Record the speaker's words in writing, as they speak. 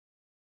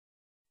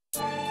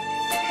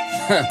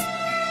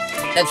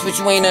That's what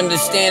you ain't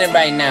understanding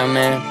right now,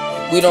 man.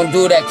 We don't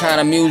do that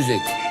kind of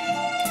music.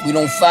 We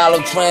don't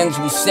follow trends,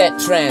 we set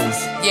trends.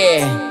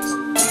 Yeah,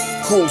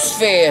 Kool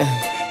Sphere,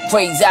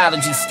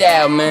 Crazeology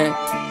style, man.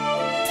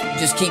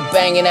 Just keep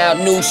banging out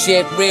new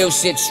shit, real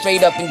shit,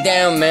 straight up and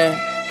down, man.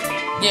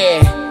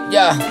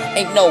 Yeah,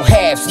 ain't no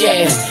halves,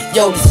 yeah.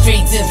 Yo, the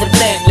streets is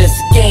relentless,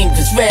 the game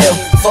is real.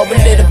 For a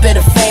little bit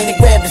of fame, they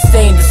grab the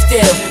stainless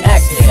steel.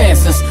 Axe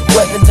defenseless,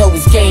 weapons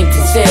always game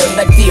concealed.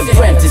 Like the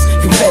apprentice,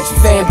 confess your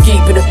fam,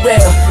 keeping it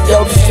real.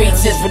 Yo, the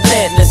streets is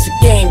relentless, the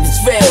game is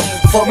real.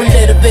 For a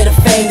little bit of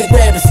fame, they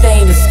grab the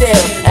stainless steel.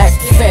 Axe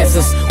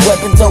defenseless,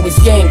 weapons always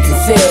game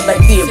concealed.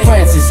 Like the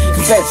apprentice,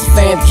 confess your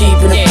fam,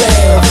 keeping it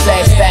real. I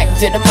flash back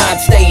to the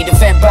mind state, the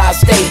vampire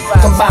state.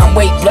 Combine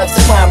weight, plus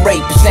the crime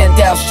rate,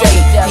 percentile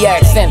straight. The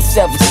accent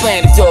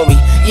self-explanatory.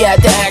 Yeah,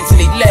 I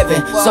actually live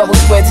it, so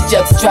it's worth it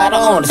just to try to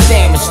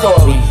understand my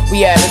story.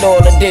 We had it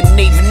all and didn't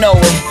even know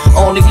it.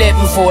 Only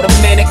living for the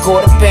minute,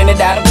 caught up in it,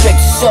 out of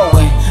picture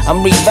showing.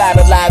 I'm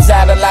revitalized,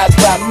 idolized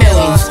by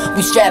millions.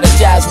 We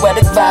strategize, well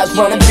advised,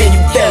 run a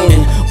billion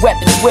building.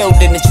 Weapons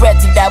wielding, it's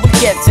wretched I would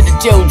get to the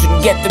children.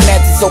 Get the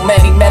message, so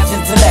many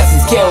methods and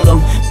lessons killed them.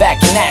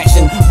 Back in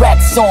action,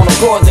 rats on them,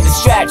 cause a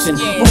distraction.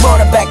 We're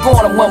running back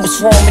on them when we're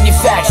swarming your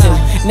faction.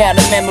 Now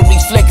the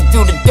memories flicker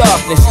through the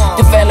darkness,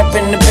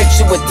 developing the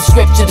picture with the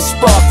scripture to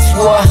spark this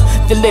war.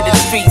 The lit of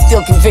the streets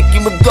still convict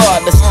you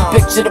regardless.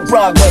 Picture the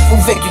Broadway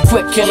from Vicky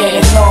Quick killing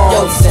it long.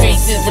 Yo, the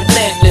streets is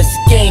relentless,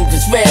 the game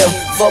is real.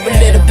 For a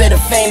little bit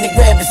of fame, they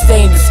grab the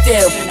stainless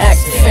steel.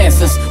 Axe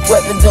defenseless,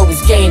 weapons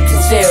always game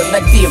concealed.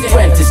 Like the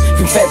apprentice,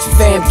 confess your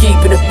fam,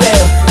 keeping it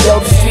real. Yo,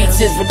 the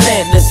streets is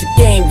relentless, the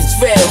game is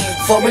real.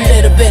 For a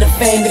little bit of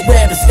fame, they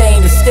grab the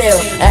stainless steel.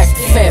 Axe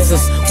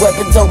defenseless,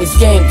 weapons always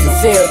game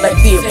concealed. Like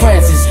the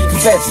apprentice,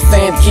 confess your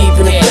fam,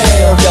 keeping it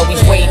real. Yo,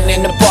 he's waiting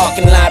in the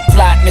parking lot,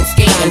 plotting and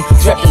scheming.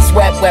 Dripping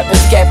sweat,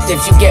 weapons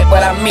captives, you get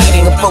what I'm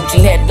meaning.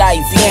 Approaching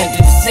headlights, he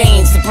entered the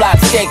scenes, the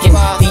plot's ticking.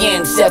 The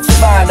end sets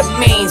find the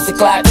means, the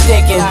clock's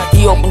ticking.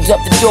 He opens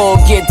up the door,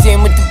 gets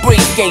in with the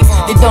briefcase.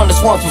 They done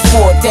this once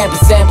before, 10%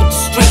 with the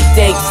street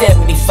take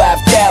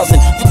 75,000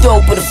 for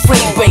dope with a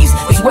free base.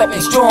 His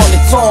weapons drawn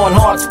and torn,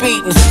 heart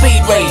speed in the speed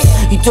race.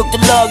 He took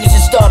the luggage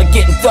and started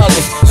getting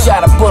thuggish.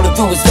 Shot a bullet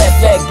through his left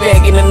leg,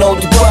 begging to know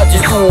the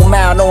grudges. Threw him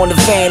out on the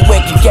van,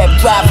 wick and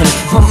kept driving.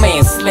 My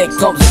man slick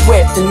comes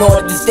equipped in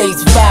order to stay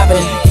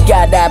surviving. He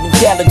got out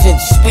intelligence,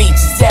 speech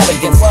is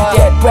elegance.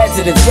 Dead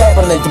presidents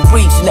rebelling to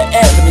breaching the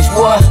evidence.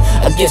 What?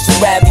 I guess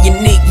I'm rather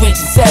unique,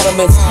 reaching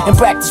settlements and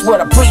practice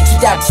what I preach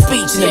without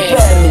speech and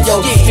impediments.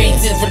 Yo, the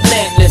streets is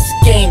relentless, the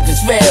game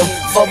is real.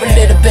 For a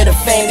little bit of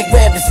fame, they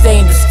grab the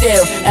stainless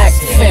steel. Axe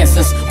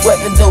defenseless,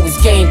 weapons always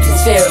game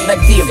concealed.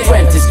 Like the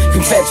apprentice,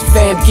 confess your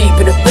fam,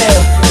 keeping it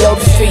real. Yo,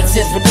 the streets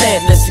is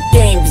relentless, the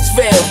game is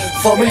real.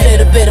 For a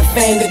little bit of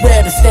fame, they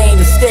grab the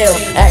stainless steel.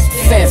 Axe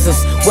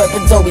defenseless,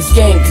 weapons always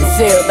game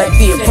concealed. Like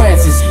the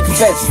apprentice,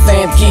 confess your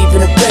fam,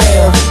 keeping it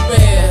real.